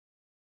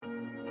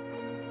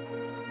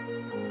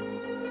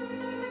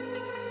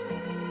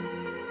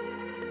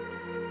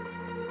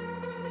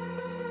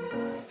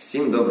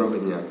Всім доброго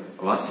дня!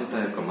 Вас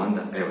вітає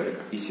команда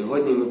Еврика. І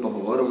сьогодні ми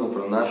поговоримо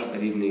про наш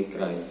рідний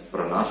край.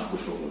 Про наш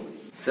Кушугу.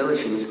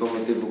 Селище міського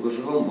типу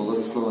Кушугум було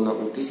засновано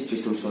у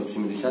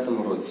 1770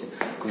 році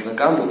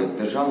козаками як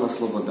державна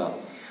слобода.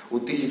 У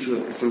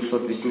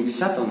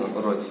 1780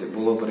 році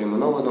було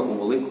перейменовано у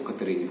Велику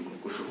Катеринівку.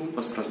 Кушугум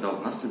постраждав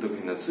внаслідок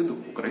геноциду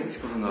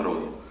українського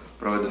народу,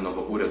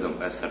 проведеного урядом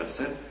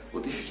СРСР у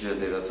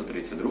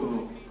 1932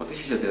 по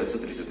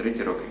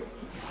 1933 роки.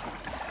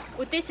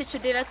 У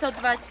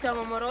 1927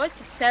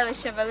 році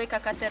селище Велика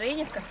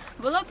Катеринівка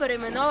було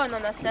перейменовано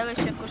на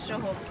селище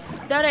Кушугум.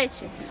 До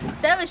речі,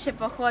 селище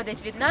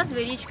походить від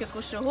назви річки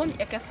Кушугум,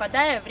 яке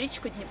впадає в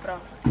річку Дніпро.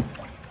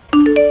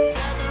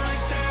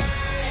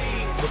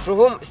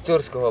 Кушугум з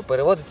тюркського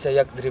переводиться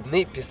як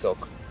 «дрібний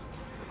пісок».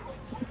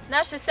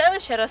 Наше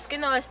селище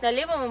розкинулось на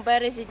лівому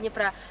березі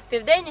Дніпра,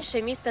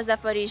 південніше міста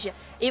Запоріжжя,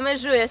 і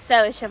межує з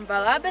селищем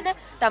Балабино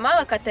та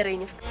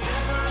Малокатеринівка.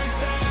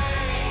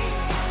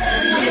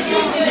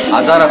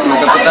 А зараз ми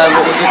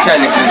запитаємо у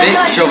звичайних людей,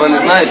 що вони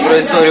знають про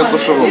історію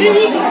Кушугума.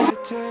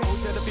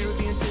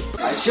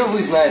 А що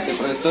ви знаєте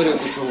про історію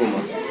Кушугума?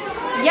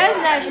 Я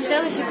знаю, що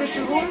селище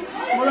Кушугум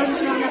було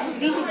засновано в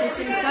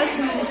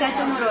 1770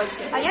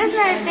 році. А я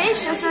знаю те,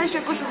 що селище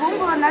Кушугум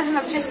було названо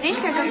в честь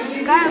річки, яка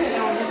протекає в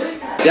ньому.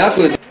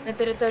 Дякую. На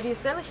території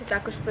селища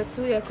також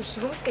працює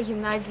Кушугумська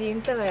гімназія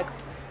 «Інтеллект».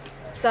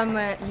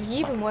 Саме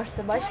її ви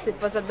можете бачити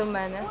позаду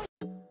мене.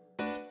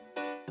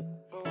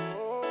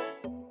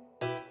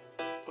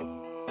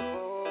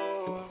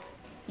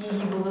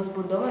 Її було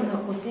збудовано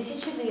у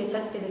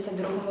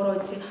 1952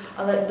 році,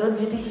 але до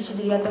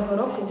 2009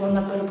 року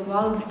вона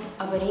перебувала в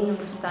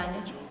аварійному стані.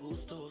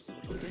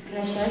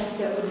 На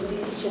щастя, у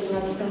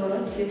 2011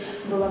 році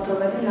була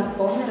проведена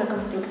повна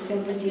реконструкція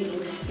будівлі,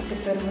 і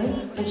тепер ми,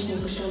 учні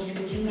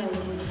Кушугумської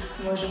гімназії,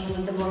 можемо з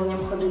задоволенням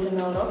ходити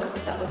на уроки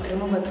та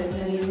отримувати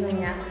нові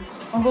знання.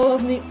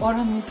 Головний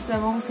орган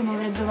місцевого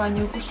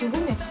самоврядування у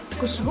Кушугумі –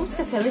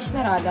 Кушугумська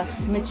селищна рада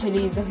на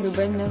чолі з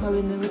Загребельною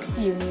Галиною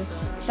Олексіївною.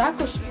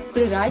 Також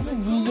при раді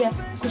діє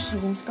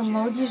Кушугумська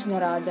молодіжна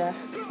рада.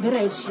 До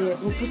речі,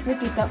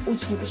 випускники та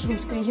учні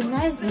Кушугумської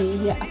гімназії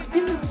є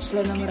активними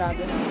членами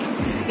ради.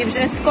 І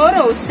вже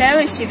скоро у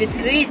селищі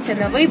відкриється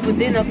новий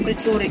будинок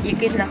культури,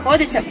 який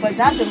знаходиться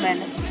позаду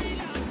мене.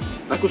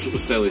 Також у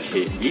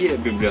селищі діє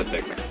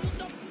бібліотека.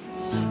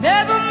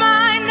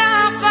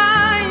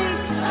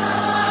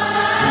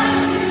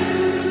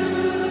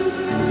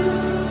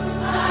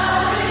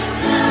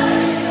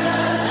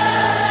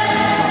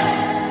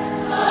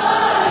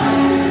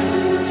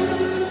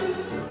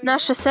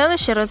 Наше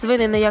селище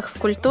розвинене як в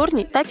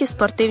культурній, так і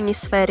спортивній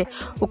сфері.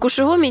 У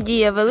Кушугумі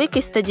діє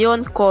великий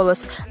стадіон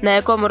 «Колос», на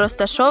якому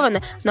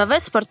розташоване нове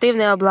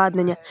спортивне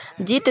обладнання.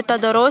 Діти та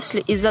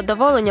дорослі із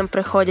задоволенням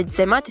приходять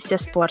займатися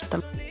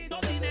спортом.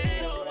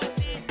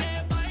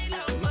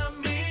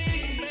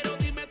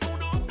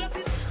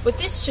 У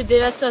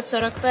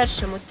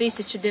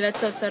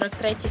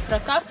 1941-1943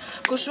 роках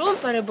Кушугум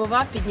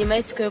перебував під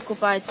німецькою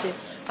окупацією,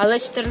 але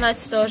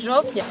 14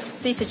 жовтня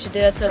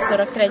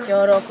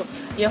 1943 року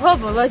його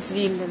було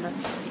звільнено.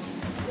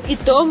 І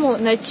тому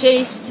на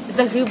честь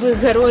загиблих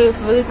героїв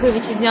Великої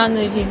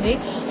Вітчизняної війни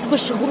в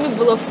Кушугумі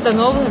було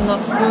встановлено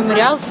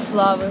меморіал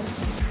слави.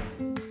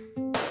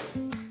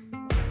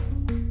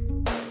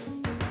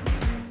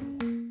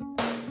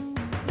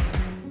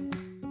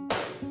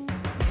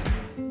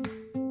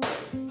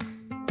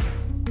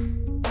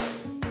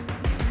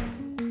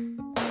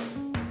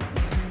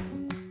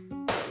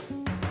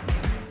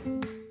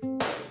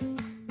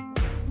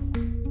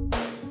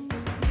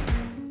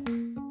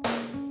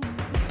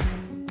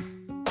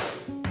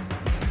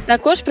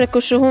 Також при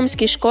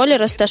Кушугумській школі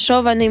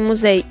розташований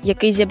музей,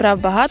 який зібрав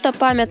багато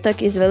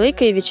пам'яток із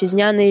Великої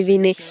Вітчизняної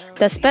війни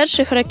та з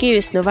перших років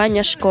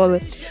існування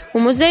школи. У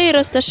музеї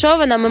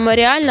розташована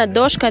меморіальна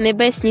дошка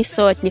Небесній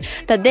Сотні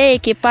та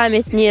деякі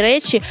пам'ятні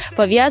речі,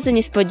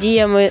 пов'язані з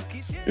подіями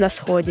на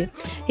Сході.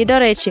 І, до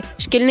речі,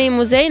 шкільний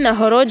музей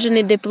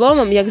нагороджений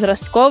дипломом як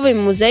зразковий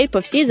музей по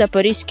всій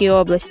Запорізькій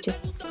області.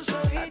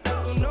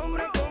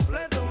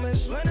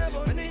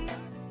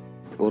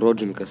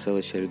 Уродженка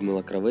селища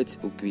Людмила Кравець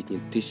у квітні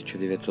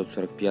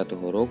 1945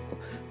 року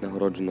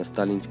нагороджена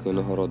сталінською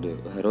нагородою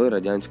 «Герой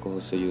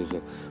Радянського Союзу».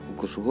 У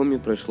Кушугумі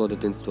пройшло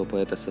дитинство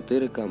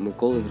поета-сатирика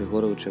Миколи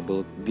Григоровича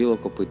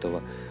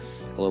Білокопитова.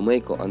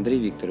 Ломейко Андрій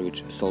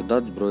Вікторович,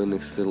 солдат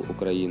Збройних сил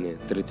України,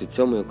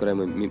 37-й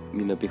окремий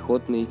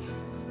мінопіхотний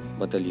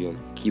батальйон,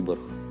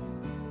 кіборг.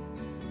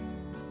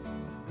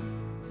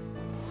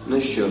 Ну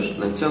що ж,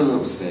 на цьому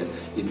все.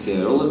 І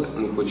цей ролик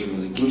ми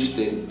хочемо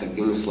закінчити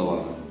такими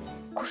словами.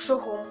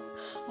 Кушугум,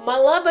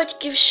 мала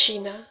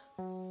батьківщина,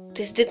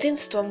 ти з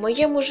дитинства в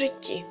моєму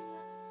житті,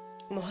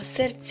 мого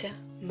серця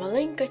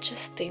маленька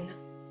частина,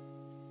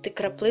 ти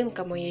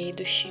краплинка моєї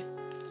душі.